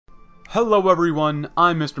Hello everyone,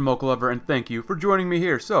 I'm Mr. Mochalover, and thank you for joining me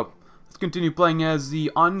here. So, let's continue playing as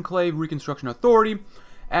the Enclave Reconstruction Authority,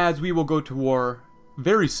 as we will go to war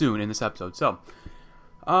very soon in this episode. So,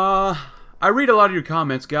 I read a lot of your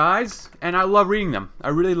comments, guys, and I love reading them. I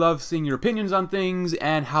really love seeing your opinions on things,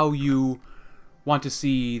 and how you want to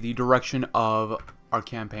see the direction of our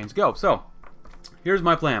campaigns go. So, here's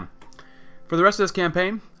my plan. For the rest of this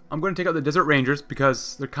campaign, I'm going to take out the Desert Rangers,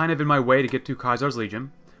 because they're kind of in my way to get to Caesar's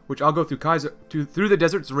Legion, which I'll go through the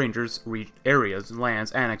Desert Rangers areas,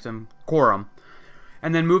 lands, annex them, core them,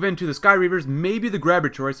 and then move into the Sky Reavers, maybe the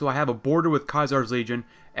Laboratory, so I have a border with Caesar's Legion,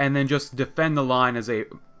 and then just defend the line as they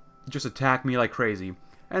just attack me like crazy,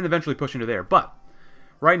 and eventually push into there. But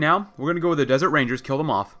right now, we're going to go with the Desert Rangers, kill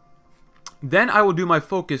them off. Then I will do my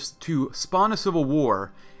focus to spawn a civil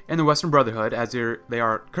war in the Western Brotherhood, as they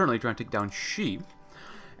are currently trying to take down She.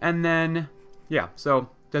 And then, yeah, so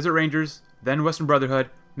Desert Rangers, then Western Brotherhood,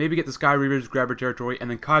 maybe get the Sky Reavers, grab her territory, and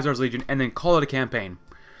then Caesar's Legion, and then call it a campaign.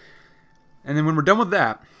 And then when we're done with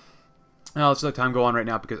that, let's let time go on right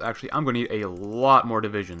now, because actually I'm going to need a lot more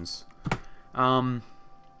divisions. So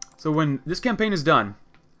when this campaign is done,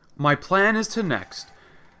 my plan is to next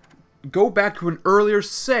go back to an earlier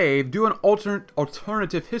save, do an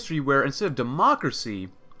alternative history where instead of democracy,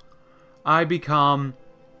 I become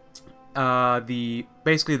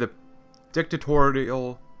basically the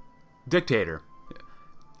dictator.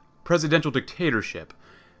 Presidential dictatorship.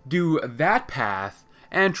 Do that path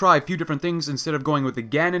and try a few different things. Instead of going with the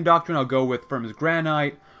Gannon Doctrine, I'll go with Firm as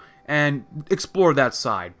Granite and explore that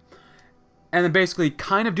side. And then basically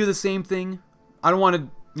kind of do the same thing. I don't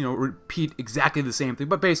want to, repeat exactly the same thing,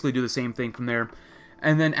 but basically do the same thing from there.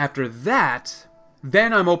 And then after that,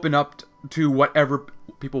 then I'm open up to whatever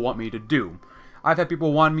people want me to do. I've had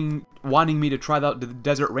people wanting me to try out the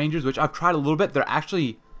Desert Rangers, which I've tried a little bit. They're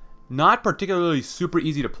actually not particularly super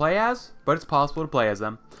easy to play as, but it's possible to play as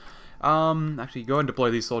them. Actually, go ahead and deploy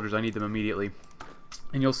these soldiers. I need them immediately.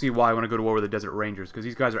 And you'll see why I want to go to war with the Desert Rangers, because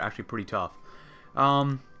these guys are actually pretty tough.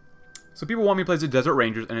 So people want me to play as the Desert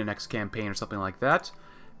Rangers in the next campaign or something like that.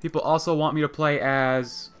 People also want me to play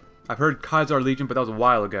as, I've heard Caesar's Legion, but that was a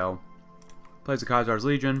while ago. Play as the Caesar's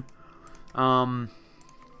Legion.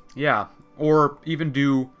 Yeah, or even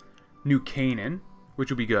do New Canaan, which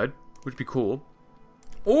would be good, which would be cool.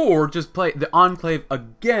 Or just play the Enclave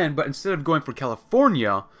again, but instead of going for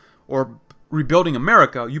California or rebuilding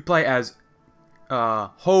America, you play as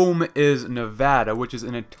Home is Nevada, which is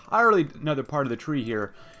an entirely another part of the tree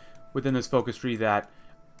here within this focus tree that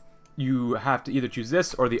you have to either choose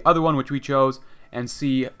this or the other one, which we chose, and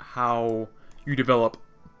see how you develop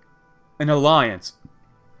an alliance,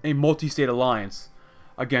 a multi-state alliance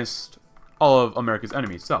against all of America's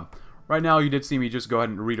enemies. So, right now, you did see me just go ahead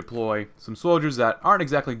and redeploy some soldiers that aren't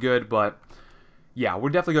exactly good, but yeah, we're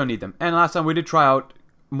definitely going to need them. And last time we did try out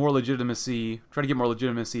more legitimacy, try to get more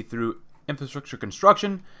legitimacy through infrastructure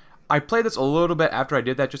construction. I played this a little bit after I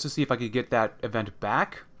did that just to see if I could get that event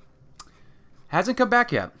back. Hasn't come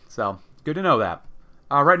back yet, so good to know that.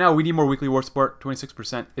 Right now, we need more weekly war support.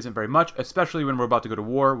 26% isn't very much, especially when we're about to go to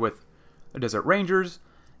war with the Desert Rangers.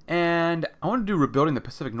 And I want to do rebuilding the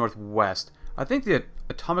Pacific Northwest. I think the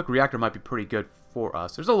atomic reactor might be pretty good for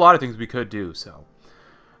us. There's a lot of things we could do, so.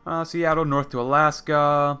 Seattle, north to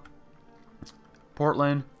Alaska,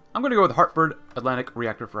 Portland. I'm going to go with Hartford Atlantic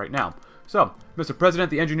Reactor for right now. So, Mr. President,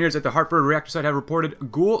 the engineers at the Hartford reactor site have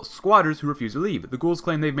reported ghoul squatters who refuse to leave. The ghouls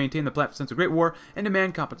claim they've maintained the plant since the Great War and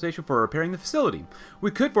demand compensation for repairing the facility.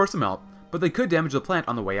 We could force them out, but they could damage the plant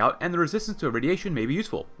on the way out, and the resistance to radiation may be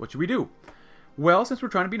useful. What should we do? Well, since we're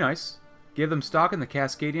trying to be nice, give them stock in the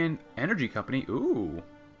Cascadian Energy Company. Ooh.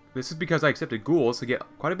 This is because I accepted ghouls to get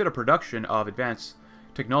quite a bit of production of advanced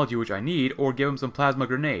technology, which I need, or give them some plasma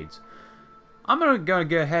grenades. I'm going to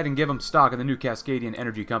go ahead and give them stock in the new Cascadian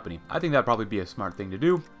Energy Company. I think that'd probably be a smart thing to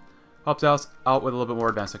do. Helps us out with a little bit more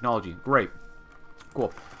advanced technology. Great.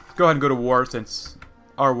 Cool. Let's go ahead and go to war, since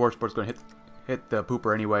our war sport's going to hit the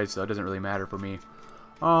pooper anyway, so it doesn't really matter for me.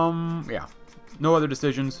 Yeah. No other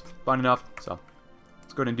decisions. Fine enough. So,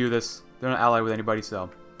 let's go ahead and do this. They're not allied with anybody, so.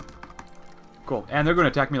 Cool. And they're going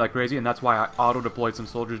to attack me like crazy, and that's why I auto-deployed some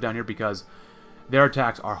soldiers down here, because their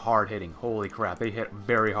attacks are hard-hitting. Holy crap. They hit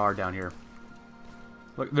very hard down here.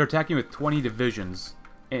 Look, they're attacking with 20 divisions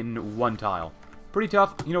in one tile. Pretty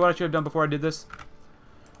tough. You know what I should have done before I did this?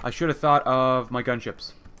 I should have thought of my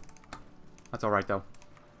gunships. That's alright, though.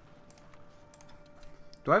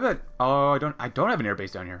 Do I have a... Oh, I don't have an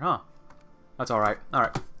airbase down here, huh? That's alright.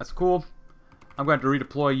 Alright, that's cool. I'm going to have to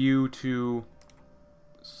redeploy you to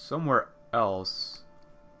somewhere else.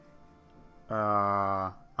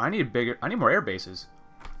 I need more air bases.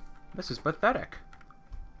 This is pathetic.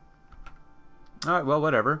 Alright, well,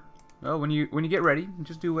 whatever. Well, when you get ready,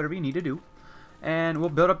 just do whatever you need to do. And we'll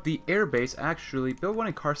build up the air base, actually. Build one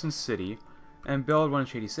in Carson City. And build one in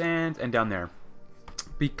Shady Sands and down there.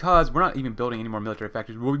 Because we're not even building any more military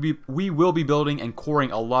factories. We will be building and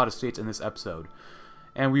coring a lot of states in this episode.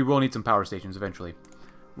 And we will need some power stations eventually.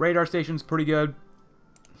 Radar stations, pretty good.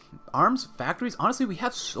 Arms factories, honestly, we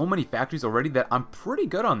have so many factories already that I'm pretty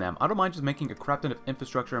good on them. I don't mind just making a crap ton of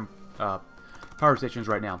infrastructure and power stations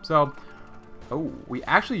right now. So, oh, we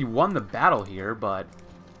actually won the battle here, but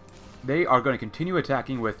they are going to continue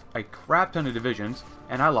attacking with a crap ton of divisions,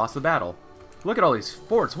 and I lost the battle. Look at all these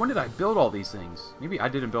forts. When did I build all these things? Maybe I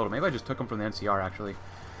didn't build them. Maybe I just took them from the NCR, actually.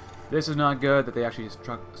 This is not good that they actually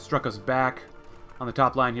struck us back on the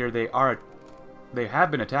top line here. They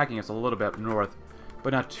have been attacking us a little bit north,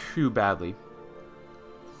 but not too badly.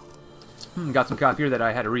 Got some coffee here that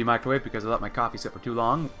I had to re-microwave because I let my coffee sit for too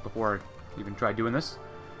long before I even tried doing this.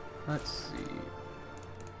 Let's see.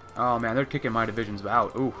 Oh man, they're kicking my divisions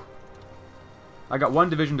out. Ooh. I got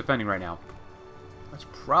one division defending right now. That's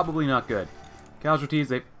probably not good. Casualties,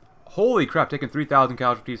 they've... Holy crap, taken 3,000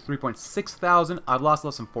 casualties, 3.6 thousand. I've lost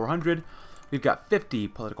less than 400. We've got 50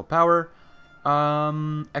 political power.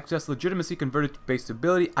 Excess legitimacy converted to base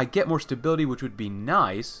stability. I get more stability, which would be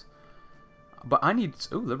nice. But I need...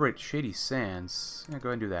 Ooh, liberate Shady Sands. Yeah, go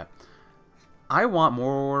ahead and do that. I want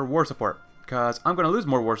more war support. Because I'm going to lose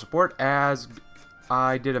more war support as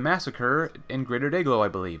I did a massacre in Greater Dayglow, I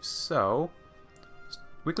believe. So,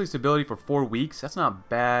 weekly stability for 4 weeks. That's not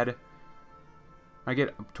bad. I get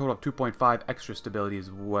a total of 2.5 extra stability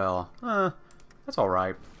as well. That's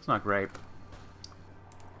alright. It's not great.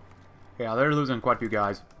 Yeah, they're losing quite a few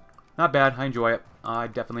guys. Not bad. I enjoy it. I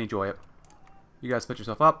definitely enjoy it. You guys split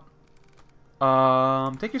yourself up.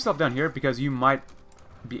 Take yourself down here because you might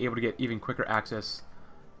be able to get even quicker access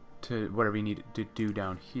to whatever you need to do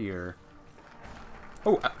down here.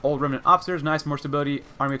 Oh, old remnant officers. Nice. More stability.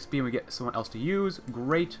 Army XP and we get someone else to use.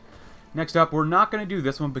 Great. Next up, we're not going to do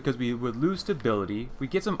this one because we would lose stability. We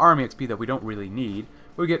get some army XP that we don't really need.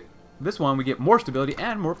 We get this one, we get more stability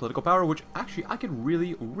and more political power, which actually I could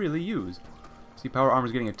really, really use. See, power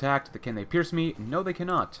armor's getting attacked. Can they pierce me? No, they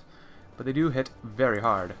cannot. But they do hit very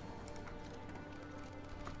hard.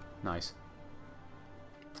 Nice.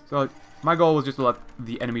 So, my goal was just to let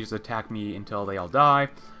the enemy just attack me until they all die.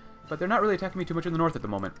 But they're not really attacking me too much in the north at the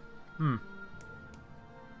moment.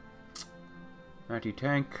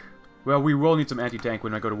 Anti-tank. Well, we will need some anti-tank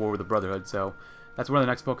when I go to war with the Brotherhood, so that's one of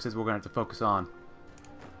the next focuses we're going to have to focus on.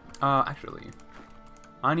 Actually,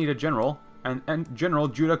 I need a general, and General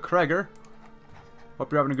Judah Kreger.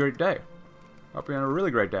 Hope you're having a great day. Hope you're having a really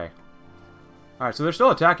great day. Alright, so they're still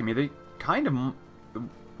attacking me. They kind of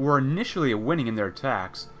were initially winning in their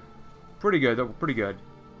attacks. Pretty good, though. Pretty good.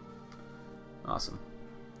 Awesome.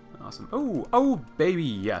 Awesome. Oh, baby,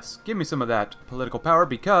 yes. Give me some of that political power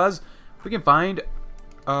because we can find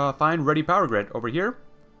Ready Power Grid over here.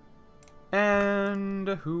 And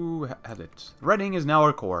who has it? Reading is now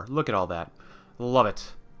our core. Look at all that. Love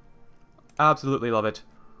it. Absolutely love it.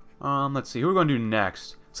 Let's see. Who are we going to do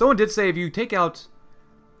next? Someone did say if you take out,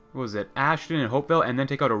 what was it, Ashton and Hopeville, and then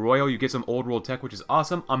take out Arroyo, you get some old world tech, which is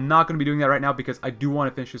awesome. I'm not going to be doing that right now because I do want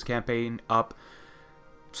to finish this campaign up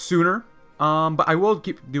sooner. But I will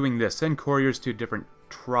keep doing this. Send couriers to different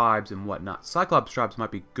tribes and whatnot. Cyclops tribes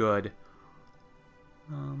might be good.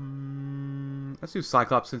 Let's do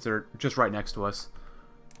Cyclops since they're just right next to us.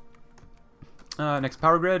 Next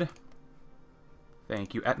power grid.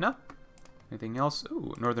 Thank you, Etna. Anything else?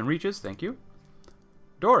 Ooh, Northern Reaches, thank you.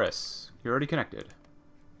 Doris, you're already connected.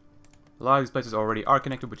 A lot of these places already are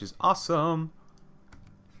connected, which is awesome.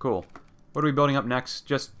 Cool. What are we building up next?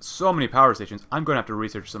 Just so many power stations. I'm going to have to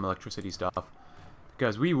research some electricity stuff.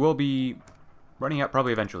 Because we will be running out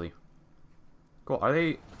probably eventually. Cool. Are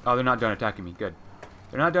they... Oh, they're not done attacking me. Good.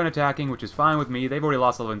 They're not done attacking, which is fine with me. They've already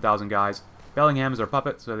lost 11,000 guys. Bellingham is our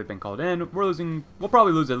puppet, so they've been called in. We're losing... We'll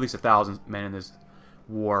probably lose at least 1,000 men in this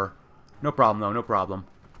war. No problem, though. No problem.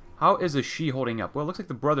 How is the Shi holding up? Well, it looks like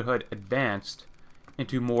the Brotherhood advanced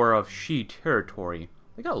into more of Shi territory.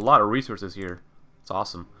 They got a lot of resources here. It's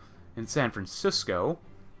awesome. In San Francisco.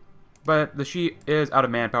 But the Shi is out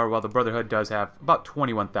of manpower, while the Brotherhood does have about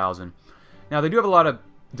 21,000. Now, they do have a lot of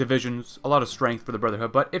divisions, a lot of strength for the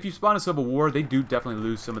Brotherhood, but if you spawn a civil war, they do definitely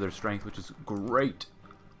lose some of their strength, which is great.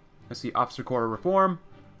 Let's see, Officer Corps Reform.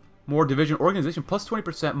 More division organization, plus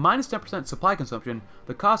 20%, minus 10% supply consumption.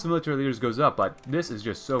 The cost of military leaders goes up, but this is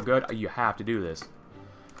just so good, you have to do this.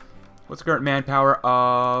 What's the current manpower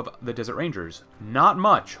of the Desert Rangers? Not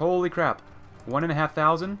much. Holy crap.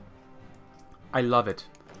 1,500? I love it.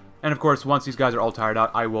 And of course, once these guys are all tired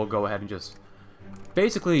out, I will go ahead and just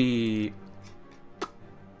basically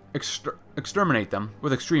exterminate them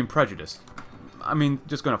with extreme prejudice. I mean,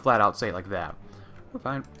 just gonna flat out say it like that. We're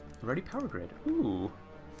fine. Ready power grid. Ooh.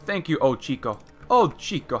 Thank you, old Chico. Old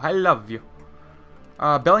Chico, I love you.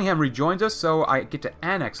 Bellingham rejoins us, so I get to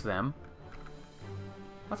annex them.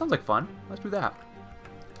 That sounds like fun. Let's do that.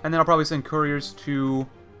 And then I'll probably send couriers to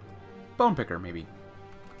Bone Picker, maybe.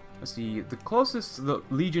 Let's see. The closest the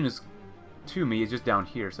Legion is to me is just down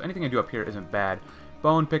here, so anything I do up here isn't bad.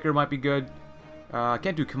 Bone Picker might be good. I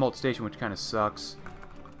can't do Camolt Station, which kind of sucks.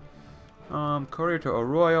 Courier to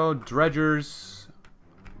Arroyo, Dredgers.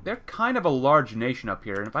 They're kind of a large nation up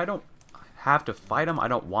here, and if I don't have to fight them, I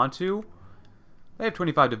don't want to. They have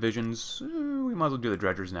 25 divisions. We might as well do the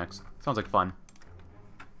Dredgers next. Sounds like fun.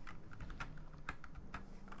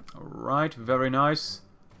 Alright, very nice.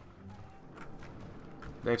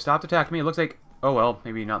 They've stopped attacking me. It looks like... Oh, well,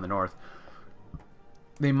 maybe not in the north.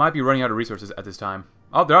 They might be running out of resources at this time.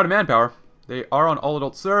 Oh, they're out of manpower. They are on all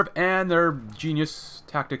adult serve, and their genius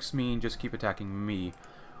tactics mean just keep attacking me.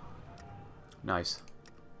 Nice.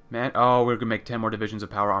 Man, oh, we're gonna make 10 more divisions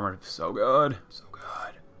of power armor. So good. So good.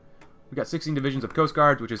 We got 16 divisions of Coast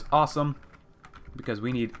Guards, which is awesome. Because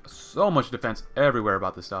we need so much defense everywhere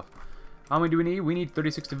about this stuff. How many do we need? We need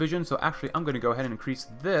 36 divisions, so actually I'm going to go ahead and increase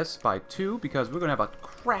this by 2, because we're going to have a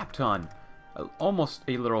crap ton. Almost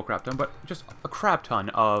a literal crap ton, but just a crap ton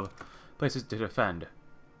of places to defend.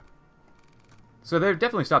 So they've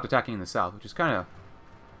definitely stopped attacking in the south, which is kind of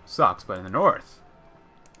sucks, but in the north,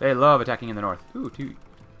 they love attacking in the north. Ooh,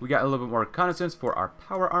 we got a little bit more reconnaissance for our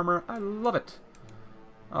power armor. I love it.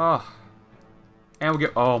 Oh. And we'll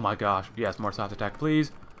get... Oh my gosh. Yes, more soft attack,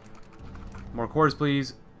 please. More cores,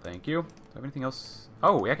 please. Thank you. Do I have anything else?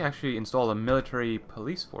 Oh, we can actually install a military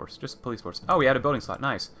police force. Just police force. Oh, we had a building slot.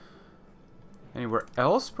 Nice. Anywhere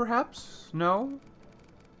else, perhaps? No?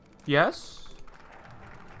 Yes?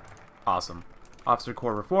 Awesome. Officer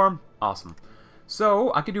Corps Reform. Awesome.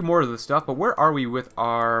 So, I can do more of this stuff, but where are we with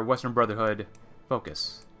our Western Brotherhood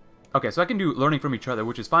focus? Okay, so I can do learning from each other,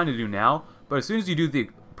 which is fine to do now, but as soon as you do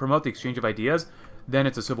promote the exchange of ideas, then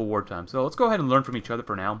it's a civil war time. So let's go ahead and learn from each other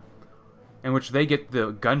for now. In which they get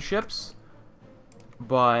the gunships,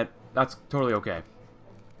 but that's totally okay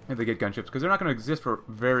if they get gunships, because they're not going to exist for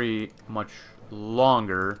very much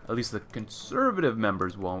longer. At least the conservative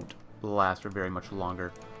members won't last for very much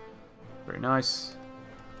longer. Very nice.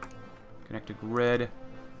 Connect to grid.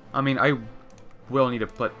 I mean, I will need to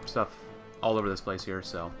put stuff all over this place here,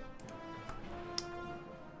 so...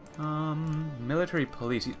 military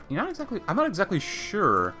police. I'm not exactly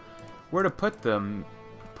sure where to put them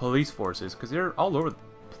police forces, because they're all over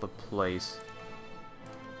the place.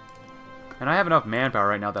 And I have enough manpower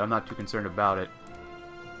right now that I'm not too concerned about it.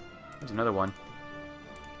 There's another one.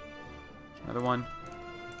 There's another one.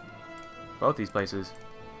 Both these places.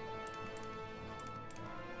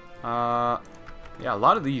 Yeah, a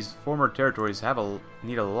lot of these former territories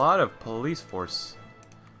need a lot of police force.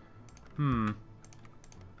 There's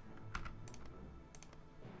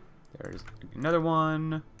another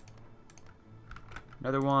one.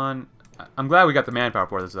 Another one. I'm glad we got the manpower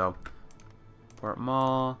for this, though. Port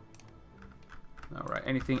Mall. Alright,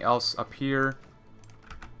 anything else up here?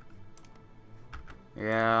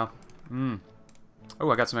 Yeah. Oh,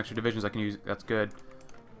 I got some extra divisions I can use. That's good.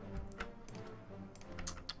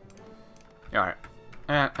 Alright.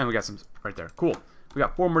 And we got some right there. Cool. We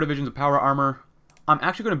got 4 more divisions of power armor. I'm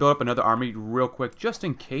actually going to build up another army real quick, just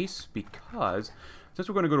in case, because since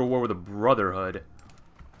we're going to go to war with the Brotherhood,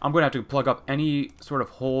 I'm going to have to plug up any sort of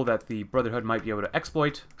hole that the Brotherhood might be able to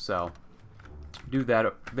exploit. So, do that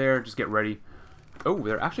up there. Just get ready. Oh,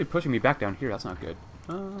 they're actually pushing me back down here. That's not good.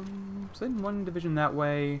 Send 1 division that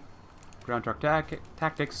way. Ground truck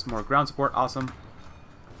tactics. More ground support. Awesome.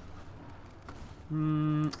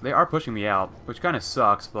 They are pushing me out, which kind of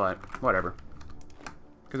sucks, but whatever.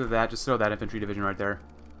 Because of that, just throw that infantry division right there.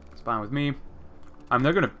 It's fine with me.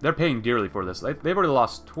 They're paying dearly for this. They've already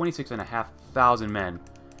lost 26,500 men.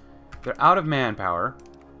 They're out of manpower,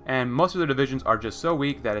 and most of their divisions are just so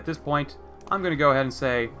weak that at this point, I'm going to go ahead and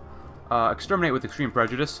say, exterminate with extreme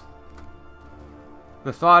prejudice.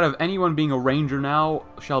 The thought of anyone being a ranger now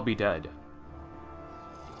shall be dead.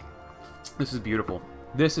 This is beautiful.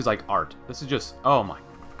 This is like art. This is just, oh my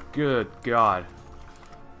good God.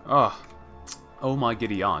 Oh my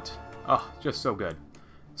giddy aunt. Oh, just so good.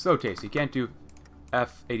 So tasty. Can't do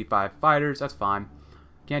F-85 fighters. That's fine.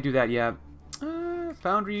 Can't do that yet.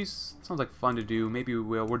 Foundries. Sounds like fun to do. Maybe we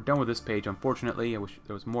will. We're done with this page, unfortunately. I wish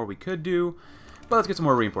there was more we could do. But let's get some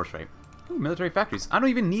more reinforced rate. Ooh, military factories. I don't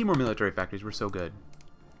even need more military factories. We're so good.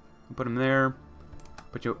 Put them there.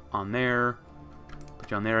 Put you on there.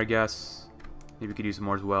 Put you on there, I guess. Maybe we could use some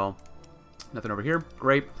more as well. Nothing over here.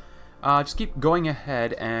 Great. Just keep going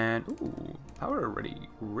ahead and... Ooh, power ready.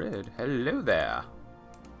 Red. Hello there.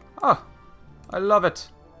 Oh, I love it.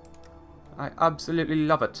 I absolutely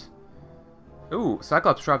love it. Ooh,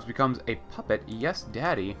 Cyclops Traps becomes a puppet. Yes,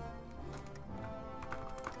 daddy.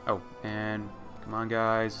 Oh, and... Come on,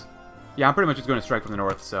 guys. Yeah, I'm pretty much just going to strike from the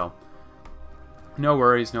north, so... No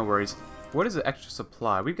worries, no worries. What is the extra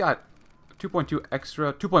supply? We've got 2.2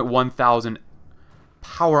 extra... 2.1 thousand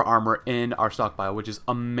power armor in our stockpile, which is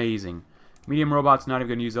amazing. Medium robots, not even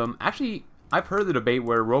going to use them. Actually, I've heard the debate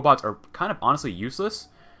where robots are kind of honestly useless.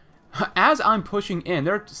 As I'm pushing in,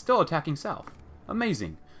 they're still attacking south.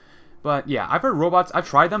 Amazing. But yeah, I've heard robots, I've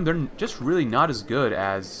tried them, they're just really not as good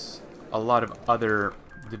as a lot of other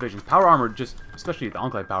divisions. Power armor, just especially the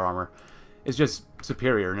Enclave power armor, is just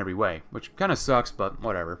superior in every way, which kind of sucks, but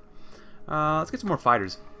whatever. Let's get some more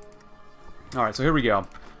fighters. Alright, so here we go.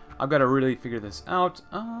 I've got to really figure this out.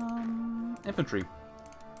 Infantry.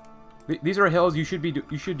 These are hills. You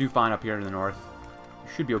should do fine up here in the north.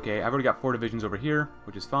 You should be okay. I've already got 4 divisions over here,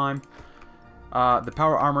 which is fine. The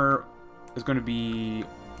power armor is going to be...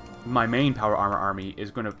 My main power armor army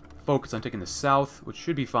is going to focus on taking the south, which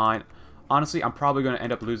should be fine. Honestly, I'm probably going to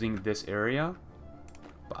end up losing this area,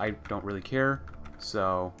 but I don't really care.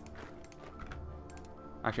 So,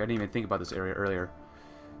 actually, I didn't even think about this area earlier.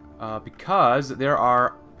 Because there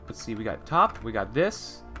are, let's see, we got top, we got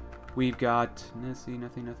this, we've got, let's see,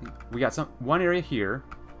 nothing. We got one area here.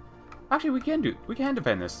 Actually, we can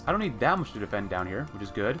defend this. I don't need that much to defend down here, which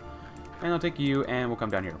is good. And I'll take you, and we'll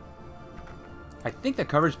come down here. I think that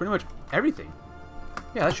covers pretty much everything.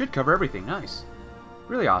 Yeah, that should cover everything. Nice.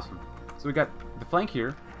 Really awesome. So we got the flank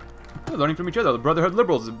here. We're learning from each other. The Brotherhood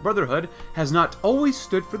liberals. The Brotherhood has not always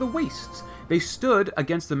stood for the wastes. They stood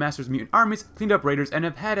against the Master's mutant armies, cleaned up raiders, and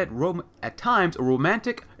have had at times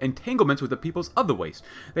romantic entanglements with the peoples of the Waste.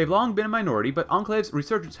 They've long been a minority, but Enclave's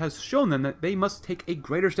resurgence has shown them that they must take a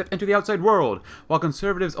greater step into the outside world. While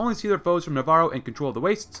conservatives only see their foes from Navarro and control of the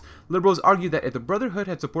Wastes, liberals argue that if the Brotherhood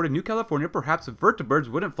had supported New California, perhaps vertibirds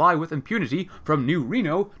wouldn't fly with impunity from New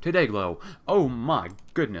Reno to Dayglow. Oh my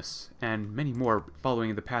goodness. And many more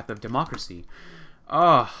following the path of democracy.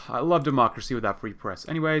 I love democracy without free press.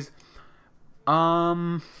 Anyways...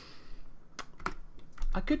 I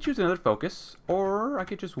could choose another focus, or I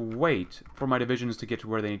could just wait for my divisions to get to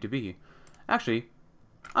where they need to be. Actually,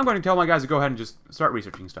 I'm going to tell my guys to go ahead and just start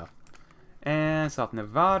researching stuff. And South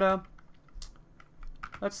Nevada.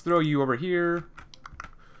 Let's throw you over here.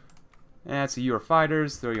 And see, you are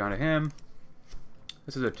fighters. Throw you onto him.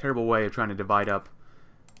 This is a terrible way of trying to divide up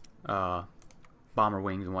bomber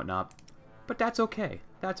wings and whatnot. But that's okay.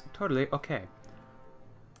 That's totally okay.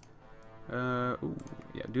 Ooh,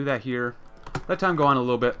 yeah, do that here. Let time go on a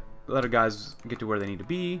little bit. Let our guys get to where they need to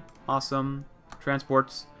be. Awesome.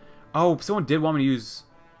 Transports. Oh, someone did want me to use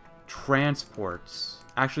transports.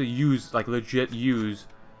 Actually use, like, legit use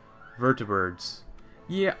vertibirds.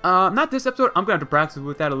 Yeah, not this episode. I'm going to have to practice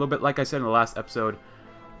with that a little bit. Like I said in the last episode,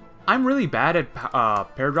 I'm really bad at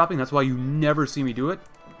pair-dropping. That's why you never see me do it.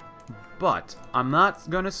 But I'm not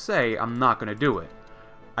going to say I'm not going to do it.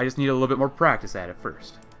 I just need a little bit more practice at it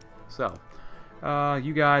first. So,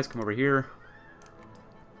 you guys come over here,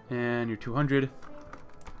 and you're 200.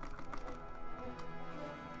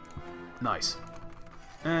 Nice.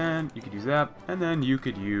 And you could use that, and then you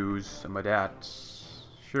could use some of that.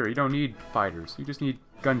 Sure, you don't need fighters, you just need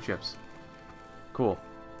gunships. Cool.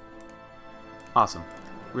 Awesome.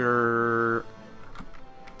 We're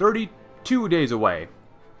 32 days away,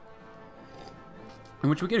 in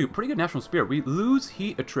which we get a pretty good national spirit. We lose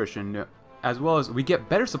heat attrition, as well as we get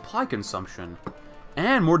better supply consumption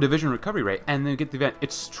and more division recovery rate, and then get the event.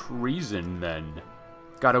 It's treason then.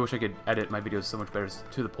 God, I wish I could edit my videos so much better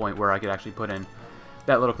to the point where I could actually put in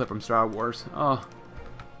that little clip from Star Wars. Oh,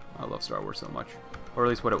 I love Star Wars so much. Or at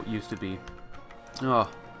least what it used to be. Oh.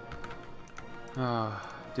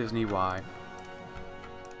 Disney, why?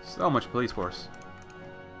 So much police force.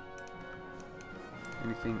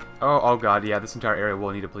 Anything? Oh god, yeah, this entire area will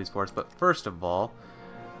need a police force, but first of all,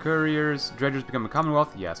 couriers, dredgers become a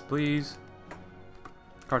commonwealth? Yes, please.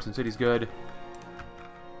 Carson City's good.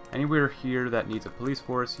 Anywhere here that needs a police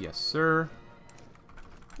force? Yes, sir.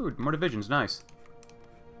 Ooh, more divisions, nice.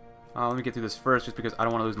 Let me get through this first, just because I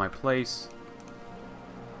don't want to lose my place.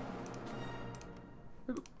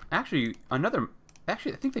 Ooh, actually, I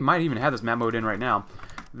think they might even have this map mode in right now,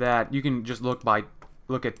 that you can just look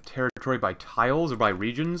at territory by tiles or by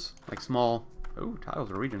regions, like small. Oh, tiles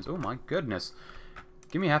or regions. Oh my goodness.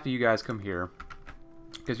 Give me half of you guys come here,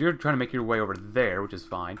 because you're trying to make your way over there, which is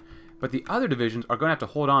fine. But the other divisions are going to have to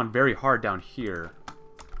hold on very hard down here.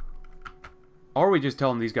 Or we just tell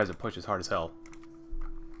them these guys to push as hard as hell.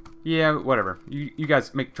 Yeah, whatever. You guys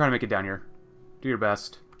try to make it down here. Do your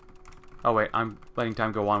best. Oh wait, I'm letting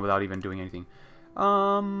time go on without even doing anything.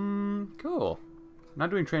 Cool. Not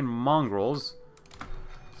doing train mongrels.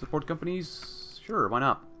 Support companies? Sure, why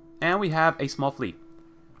not? And we have a small fleet.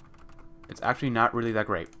 It's actually not really that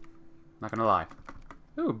great. Not gonna lie.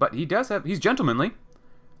 Ooh, but he does have... He's gentlemanly.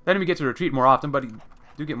 The enemy gets to retreat more often, but he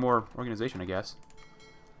do get more organization, I guess.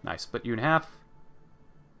 Nice. Split you in half.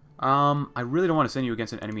 I really don't want to send you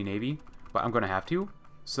against an enemy navy, but I'm gonna have to.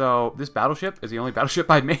 So, this battleship is the only battleship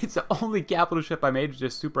I made. It's the only capital ship I made. It's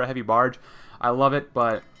just super heavy barge. I love it,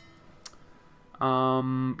 but... you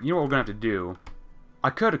know what we're gonna have to do?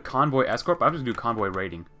 I could convoy escort, but I'm just gonna do convoy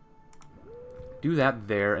raiding. Do that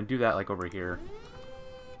there, and do that, like, over here.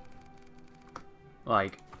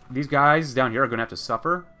 Like, these guys down here are gonna have to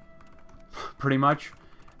suffer, pretty much,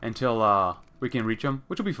 until, we can reach them,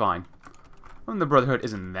 which will be fine. And the Brotherhood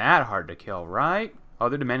isn't that hard to kill, right? Oh,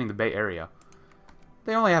 they're demanding the Bay Area.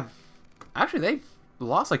 They only have... Actually, they've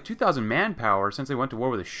lost, like, 2,000 manpower since they went to war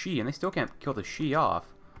with the Shi, and they still can't kill the Shi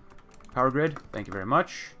off. Power grid, thank you very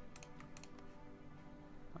much.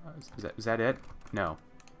 Is that it? No.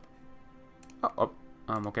 Oh,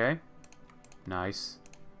 okay. Nice.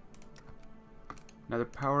 Another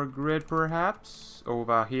power grid, perhaps?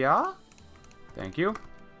 Over here? Thank you.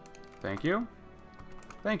 Thank you.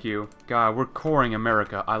 Thank you. God, we're coring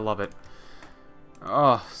America. I love it.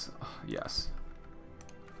 Oh, yes.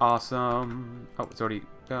 Awesome. Oh, it's already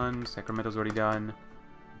done. Sacramento's already done.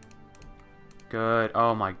 Good.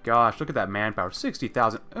 Oh my gosh, look at that manpower.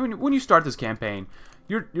 60,000. I mean, when you start this campaign,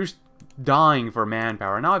 you're dying for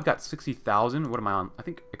manpower. Now I've got 60,000. What am I on? I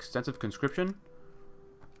think extensive conscription.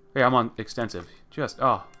 Yeah, I'm on extensive. Just,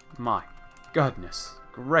 oh my goodness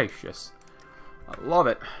gracious. I love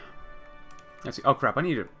it. Let's see. Oh crap, I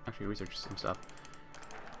need to actually research some stuff.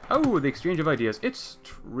 Oh, the exchange of ideas. It's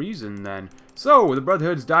treason then. So, the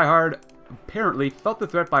Brotherhood's diehard apparently felt the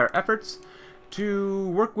threat by our efforts to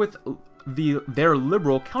work with their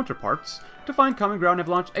liberal counterparts to find common ground and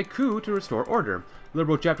have launched a coup to restore order.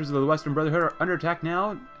 Liberal chapters of the Western Brotherhood are under attack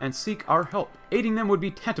now and seek our help. Aiding them would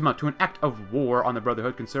be tantamount to an act of war on the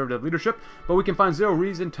Brotherhood conservative leadership, but we can find zero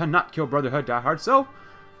reason to not kill Brotherhood diehards, so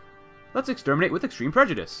let's exterminate with extreme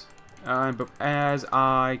prejudice. But as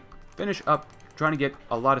I finish up trying to get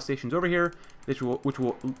a lot of stations over here, which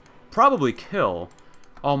will probably kill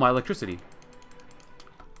all my electricity.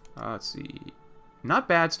 Let's see. Not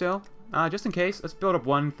bad still. Just in case, let's build up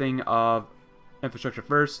one thing of infrastructure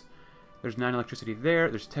first. There's 9 electricity there.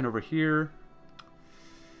 There's 10 over here.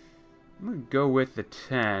 I'm going to go with the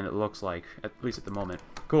 10, it looks like. At least at the moment.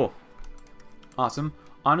 Cool. Awesome.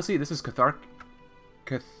 Honestly, this is cathartic.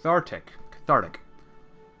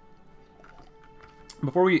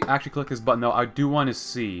 Before we actually click this button, though, I do want to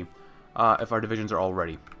see if our divisions are all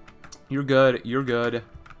ready. You're good. You're good.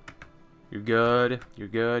 You're good. You're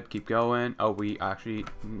good. Keep going. Oh, we actually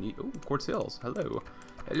need... Oh, Quartz Hills. Hello.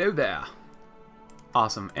 Hello there.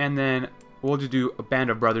 Awesome. And then we'll just do a Band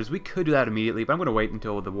of Brothers. We could do that immediately, but I'm going to wait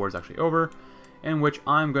until the war is actually over, in which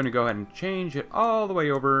I'm going to go ahead and change it all the way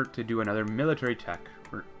over to do another military tech,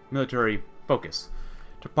 or military focus.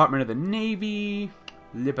 Department of the Navy,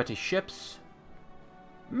 Liberty Ships,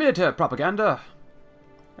 military propaganda.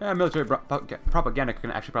 Military propaganda can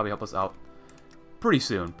actually probably help us out pretty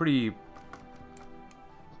soon. Pretty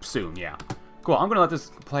soon, yeah. Cool, I'm going to let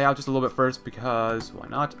this play out just a little bit first because why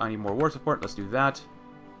not? I need more war support. Let's do that.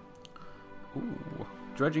 Ooh,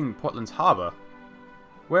 dredging Portland's harbor.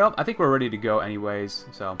 Well, I think we're ready to go anyways,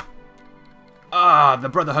 so... the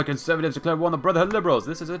Brotherhood Conservatives declare war on the Brotherhood Liberals.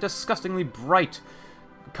 This is a disgustingly bright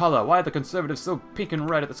color. Why are the Conservatives so pink and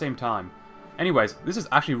red at the same time? Anyways, this is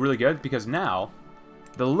actually really good because now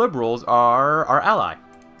the Liberals are our ally.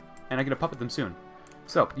 And I get to puppet them soon.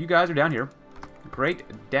 So, you guys are down here. Great.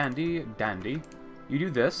 Dandy. You do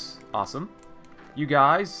this. Awesome. You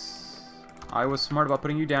guys, I was smart about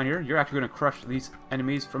putting you down here. You're actually going to crush these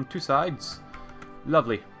enemies from 2 sides.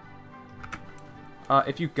 Lovely.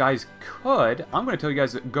 If you guys could, I'm going to tell you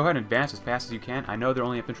guys to go ahead and advance as fast as you can. I know they're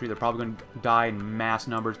only infantry. They're probably going to die in mass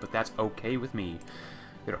numbers, but that's okay with me.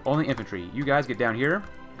 They're only infantry. You guys get down here.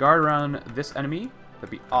 Guard around this enemy. That'd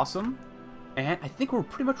be awesome. And I think we're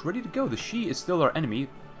pretty much ready to go. The Shi is still our enemy,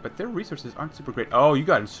 but their resources aren't super great. Oh, you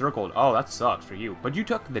got encircled. Oh, that sucks for you. But you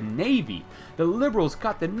took the Navy. The Liberals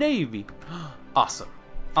got the Navy. Awesome.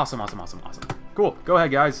 Awesome. Cool. Go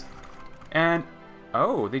ahead, guys. And,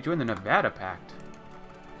 oh, they joined the Nevada Pact.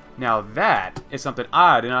 Now that is something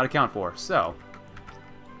I did not account for. So,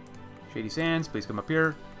 Shady Sands, please come up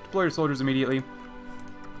here. Deploy your soldiers immediately.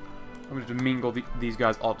 I'm going to mingle these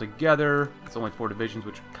guys all together. It's only 4 divisions,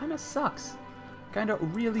 which kind of sucks. Kind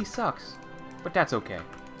of really sucks. But that's okay.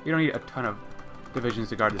 You don't need a ton of divisions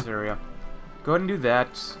to guard this area. Go ahead and do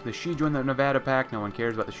that. The Shi joined the Nevada Pact. No one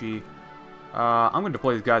cares about the Shi. I'm going to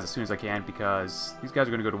deploy these guys as soon as I can because these guys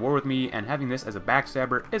are going to go to war with me, and having this as a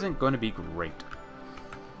backstabber isn't going to be great.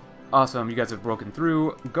 Awesome, you guys have broken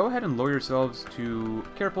through. Go ahead and lower yourselves to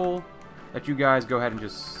careful. Let you guys go ahead and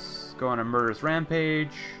just go on a murderous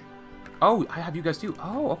rampage. Oh, I have you guys too.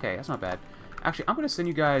 Oh, okay, that's not bad. Actually, I'm going to send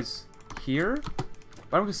you guys here,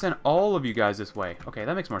 but I'm going to send all of you guys this way. Okay,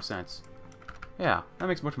 that makes more sense. Yeah, that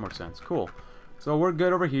makes much more sense. Cool. So we're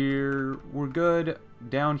good over here. We're good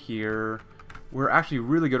down here. We're actually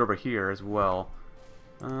really good over here as well.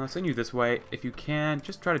 Send you this way. If you can,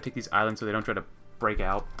 just try to take these islands so they don't try to break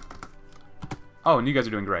out. Oh, and you guys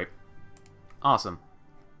are doing great. Awesome.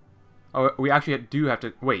 Oh, we actually do have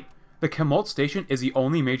to... Wait. The Kemult Station is the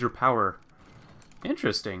only major power.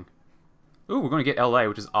 Interesting. Ooh, we're going to get LA,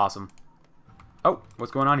 which is awesome. Oh,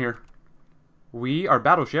 what's going on here? Our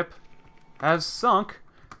battleship has sunk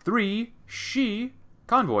 3 Shi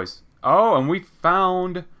convoys. Oh, and we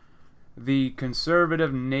found the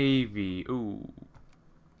conservative navy. Ooh.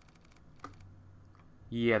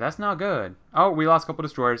 Yeah, that's not good. Oh, we lost a couple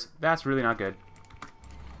destroyers. That's really not good.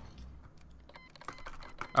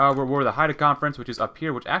 We're war of the Haida Conference, which is up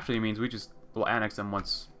here, which actually means we just will annex them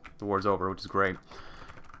once the war's over, which is great.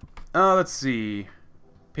 Let's see.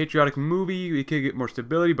 Patriotic movie, we could get more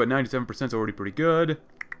stability, but 97% is already pretty good.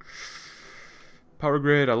 Power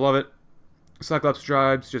grid, I love it. Cyclops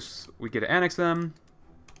tribes, we get to annex them.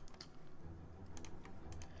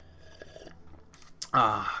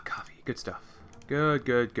 Ah, coffee, good stuff.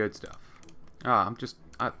 Good stuff. This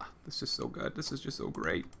is just so good. This is just so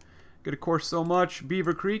great. Get a course so much.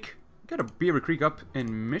 Beaver Creek. Got a Beaver Creek up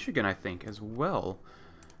in Michigan, I think, as well.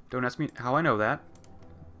 Don't ask me how I know that.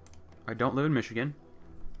 I don't live in Michigan,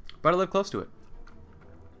 but I live close to it.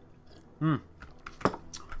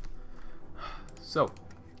 So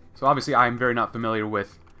obviously I'm very not familiar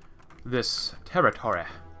with this territory.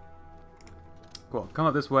 Cool. Come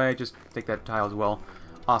up this way. Just take that tile as well.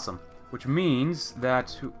 Awesome. Which means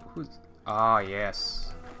that... Ah,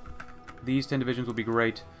 yes. These 10 divisions will be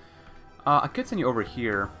great. I could send you over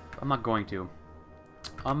here. I'm not going to.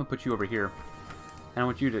 I'm going to put you over here. And I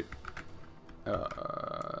want you to...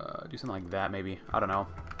 do something like that, maybe. I don't know.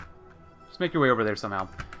 Just make your way over there somehow.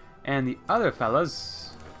 And the other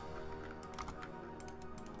fellas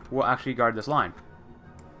will actually guard this line.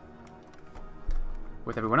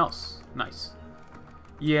 With everyone else. Nice.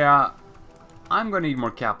 Yeah, I'm going to need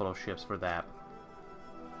more capital ships for that.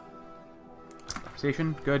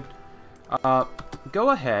 Station, good. Go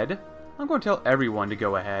ahead. I'm going to tell everyone to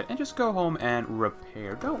go ahead and just go home and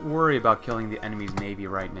repair. Don't worry about killing the enemy's navy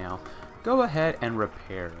right now. Go ahead and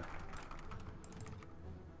repair.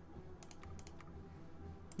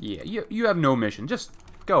 Yeah, you have no mission. Just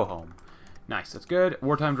go home. Nice, that's good.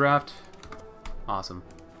 Wartime draft. Awesome.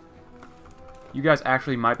 You guys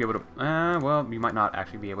actually might be able to... well, you might not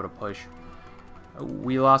actually be able to push.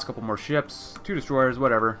 We lost a couple more ships. 2 destroyers,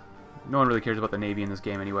 whatever. No one really cares about the navy in this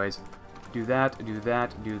game anyways. Do that, do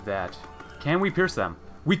that, do that. Can we pierce them?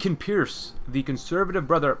 We can pierce the Conservative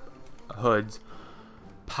Brotherhood's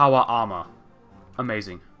Pawa'ama.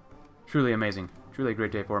 Amazing. Truly amazing. Truly a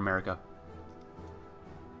great day for America.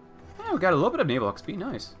 Yeah, we got a little bit of naval XP.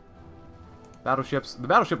 Nice. Battleships. The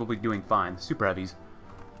battleship will be doing fine. The super heavies.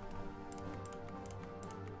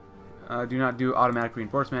 Do not do automatic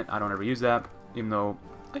reinforcement. I don't ever use that. Even though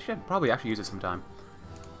I should probably actually use it sometime.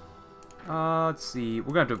 Let's see.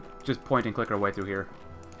 We're going to have to just point and click our way through here.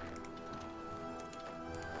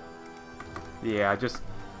 Yeah,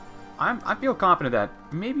 I feel confident that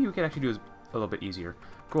maybe we could actually do this a little bit easier.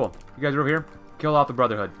 Cool. You guys are over here. Kill off the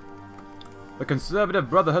Brotherhood. The Conservative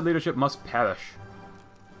Brotherhood leadership must perish.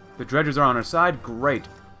 The dredgers are on our side. Great.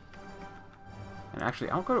 And actually,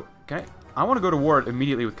 I'll go to... I want to go to war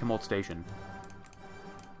immediately with Kemult Station.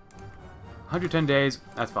 110 days.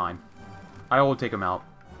 That's fine. I will take them out.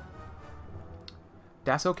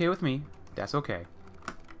 That's okay with me. That's okay.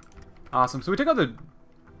 Awesome. So we took out the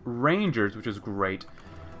Rangers, which is great.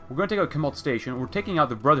 We're going to take out Kemult Station. We're taking out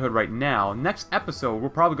the Brotherhood right now. Next episode, we're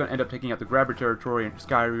probably going to end up taking out the Grabber Territory and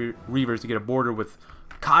Sky Reavers to get a border with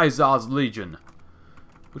Kaiser's Legion.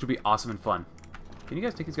 Which will be awesome and fun. Can you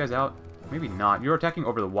guys take these guys out? Maybe not. You're attacking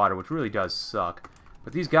over the water, which really does suck.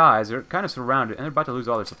 But these guys are kind of surrounded, and they're about to lose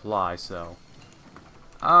all their supply, so...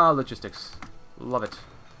 logistics. Love it.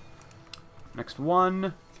 Next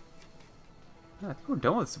one. I think we're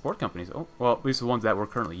done with support companies. Oh, well, at least the ones that we're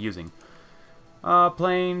currently using.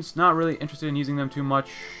 Planes, not really interested in using them too much.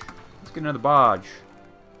 Let's get another barge.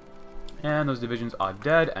 And those divisions are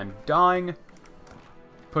dead and dying.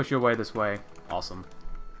 Push your way this way. Awesome.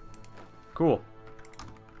 Cool.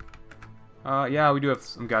 Yeah, we do have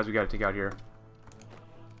some guys we gotta take out here.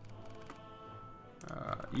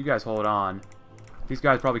 You guys hold on. These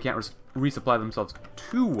guys probably can't resupply themselves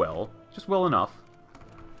too well. Just well enough.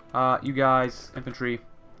 You guys, infantry.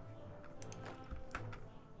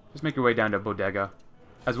 Just make your way down to Bodega.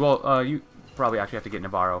 As well, you probably actually have to get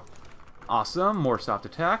Navarro. Awesome. More soft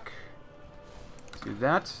attack. Let's do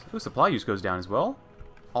that. Ooh, supply use goes down as well.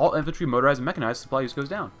 All infantry, motorized, and mechanized supply use goes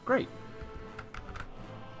down. Great.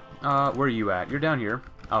 Where are you at? You're down here.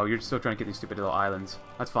 Oh, you're still trying to get these stupid little islands.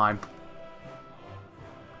 That's fine.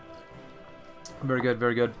 Very good,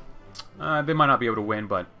 very good. They might not be able to win,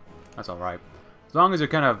 but that's alright. As long as they're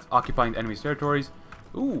kind of occupying the enemy's territories.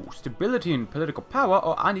 Ooh, stability and political power.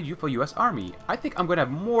 Oh, I need you for U.S. Army. I think I'm going to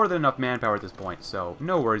have more than enough manpower at this point, so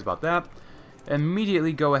no worries about that.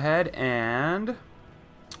 Immediately go ahead and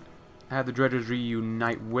have the Dredgers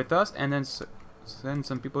reunite with us, and then send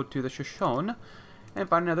some people to the Shoshone and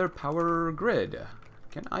find another power grid.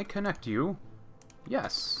 Can I connect you?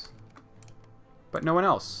 Yes. But no one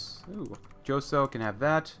else. Ooh, Joso can have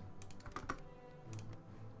that.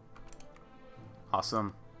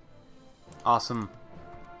 Awesome. Awesome.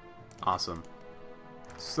 Awesome.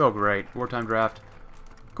 So great. Wartime draft.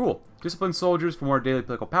 Cool. Discipline soldiers for more daily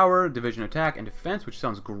political power, division attack, and defense, which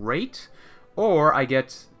sounds great. Or I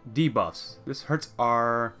get debuffs. This hurts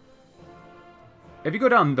our... If you go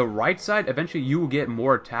down the right side, eventually you will get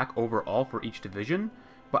more attack overall for each division.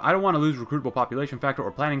 But I don't want to lose recruitable population factor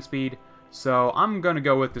or planning speed. So I'm going to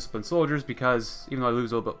go with discipline soldiers because even though I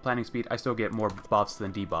lose a little bit of planning speed, I still get more buffs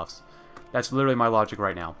than debuffs. That's literally my logic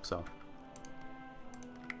right now, so...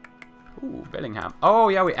 Ooh, Bellingham. Oh,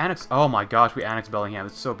 yeah, we annexed... Oh, my gosh, we annexed Bellingham.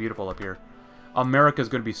 It's so beautiful up here. America's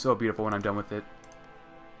going to be so beautiful when I'm done with it.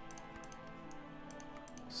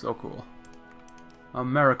 So cool.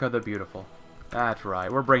 America the Beautiful. That's right.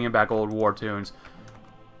 We're bringing back old war tunes.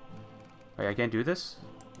 Wait, I can't do this?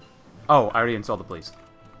 Oh, I already installed the police.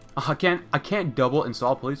 I can't double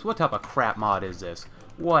install police? What type of crap mod is this?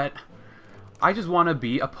 What? I just want to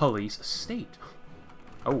be a police state.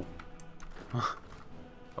 Oh.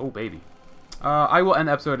 Oh, baby. I will end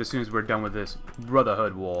the episode as soon as we're done with this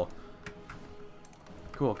Brotherhood War.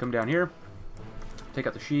 Cool, come down here. Take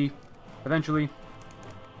out the Shi. Eventually.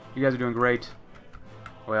 You guys are doing great.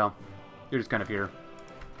 Well, you're just kind of here.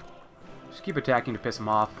 Just keep attacking to piss them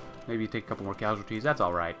off. Maybe take a couple more casualties. That's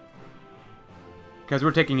alright. Because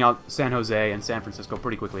we're taking out San Jose and San Francisco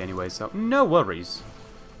pretty quickly anyway, so no worries.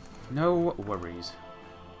 No worries.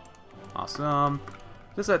 Awesome.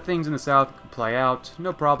 Just let things in the south play out.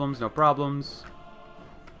 No problems, no problems.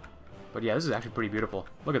 But yeah, this is actually pretty beautiful.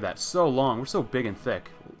 Look at that. So long. We're so big and thick.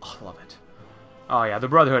 Oh, I love it. Oh yeah, the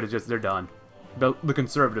Brotherhood is just, they're done. The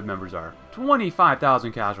conservative members are.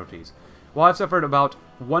 25,000 casualties. Well, I've suffered about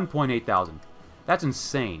 1.8 thousand. That's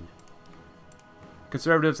insane.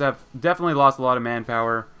 Conservatives have definitely lost a lot of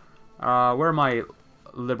manpower. Where are my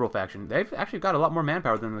liberal faction? They've actually got a lot more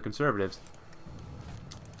manpower than the conservatives.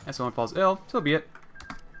 And someone falls ill, so be it.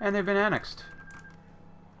 And they've been annexed.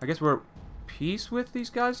 I guess we're at peace with these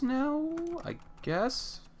guys now? I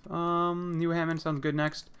guess. New Hammond sounds good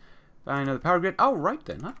next. Find another power grid. Oh, right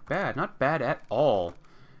then. Not bad. Not bad at all.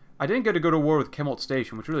 I didn't get to go to war with Kemmelt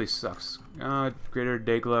Station, which really sucks. Greater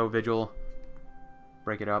Dayglow, Vigil.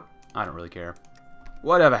 Break it up. I don't really care.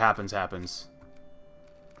 Whatever happens, happens.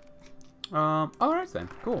 Alright then.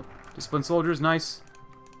 Cool. Disciplined soldiers, nice.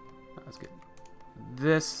 Let's get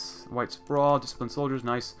this. White Sprawl, disciplined soldiers,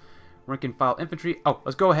 nice. Rank and file infantry. Oh,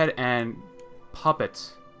 let's go ahead and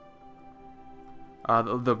puppet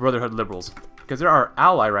the Brotherhood Liberals. Because they're our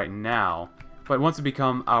ally right now. But once they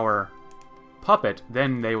become our puppet,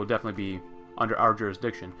 then they will definitely be under our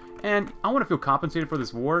jurisdiction. And I want to feel compensated for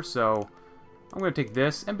this war, so I'm going to take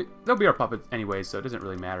this. And they'll be our puppets anyways, so it doesn't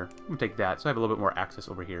really matter. I'm going to take that, so I have a little bit more access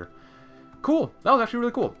over here. Cool. That was actually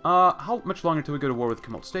really cool. How much longer until we go to war with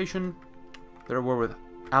Kemmelt Station? They're at war with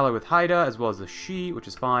ally with Haida, as well as the Shi, which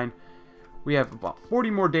is fine. We have about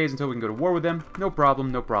 40 more days until we can go to war with them. No problem,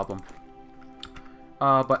 no problem.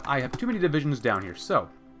 But I have too many divisions down here, so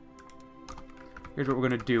here's what we're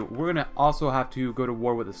going to do. We're going to also have to go to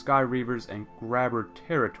war with the Sky Reavers and Grabber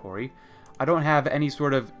territory. I don't have any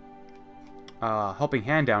sort of helping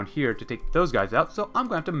hand down here to take those guys out, so I'm going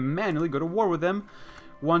to have to manually go to war with them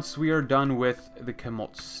once we are done with the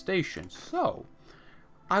Kemmelt Station. So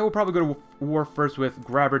I will probably go to war first with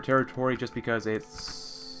Grabber territory just because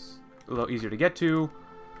it's a little easier to get to.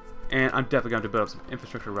 And I'm definitely going to build up some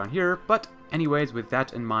infrastructure around here. But anyways, with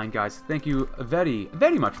that in mind, guys, thank you very,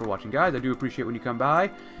 very much for watching, guys. I do appreciate when you come by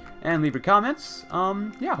and leave your comments.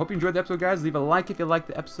 Yeah, hope you enjoyed the episode, guys. Leave a like if you liked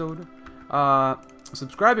the episode.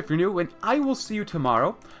 Subscribe if you're new, and I will see you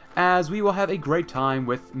tomorrow, as we will have a great time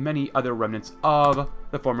with many other remnants of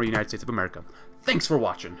the former United States of America. Thanks for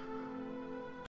watching.